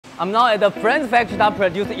I'm now at the French factory that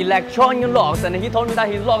produces electronic locks, and he told me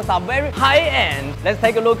that his locks are very high-end. Let's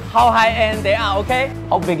take a look how high-end they are, okay?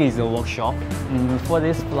 How big is the workshop? For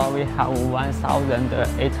this floor, we have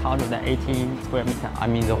 1,818 square meters. I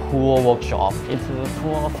mean the whole workshop. It's a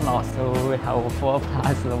full floor, so we have 4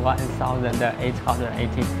 plus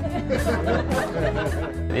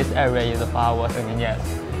 1,818. This area is for our engineers.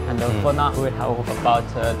 And for now, we have about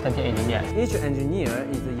 20 engineers. Each engineer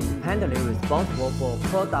is independently responsible for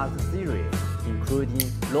product series,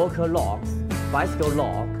 including local locks, bicycle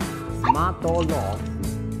lock, smart door locks,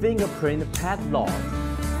 fingerprint pad locks,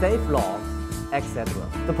 safe locks, etc.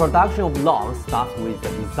 The production of locks starts with the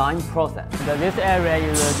design process. This area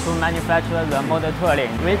is to manufacture the motor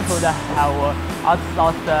tooling. We could have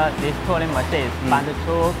outsourced these tooling machines, but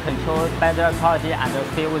to control better quality and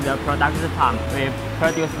save the production time, we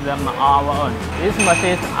produce them on our own. These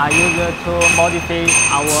machines are used to modify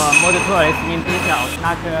our motor toolings in detail,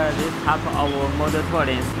 like this type of motor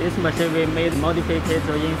toolings. This machine we made modified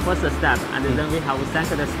in first step, and then we have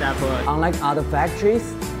second step. Unlike other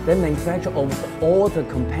factories, they manufacture almost all the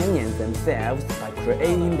components themselves by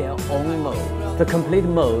creating their own molds. The complete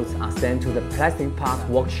molds are sent to the plastic parts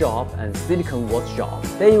workshop and silicon workshop.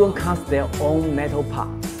 They even cast their own metal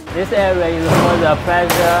parts. This area is for the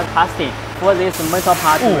pressure casting. For this metal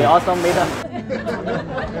part, we also made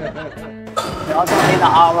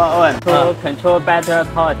our own to control better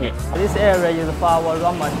quality. This area is for our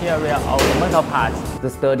raw material of metal parts. The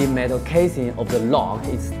sturdy metal casing of the lock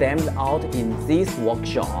is stamped out in this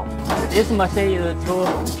workshop. This machine is to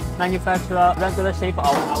manufacture regular shape of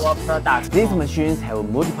our products. These machines have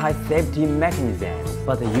multiple safety mechanisms,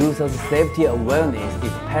 but the user's safety awareness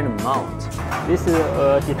is paramount. This is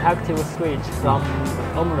a detective switch from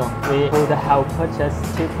Kenrone. We could have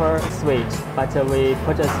purchased cheaper switch, but we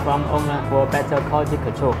purchased from owner for better quality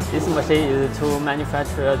control. This machine is to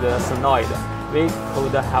manufacture the solenoid. We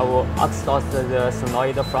could have outsourced the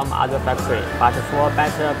solenoid from other factories, but for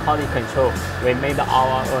better quality control, we made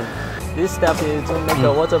our own. This step is to make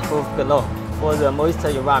a waterproof glove for the moist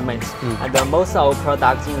environment, and most of our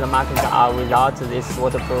products in the market are without this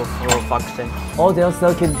waterproof function. All their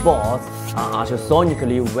circuit boards are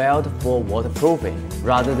ultrasonically welded for waterproofing,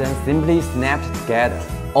 rather than simply snapped together.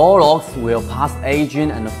 All locks will pass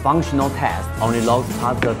aging and functional tests. Only locks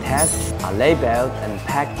pass the tests are labeled and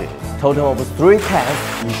packaged. Total of 3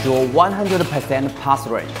 tests ensure 100% pass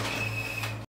rate.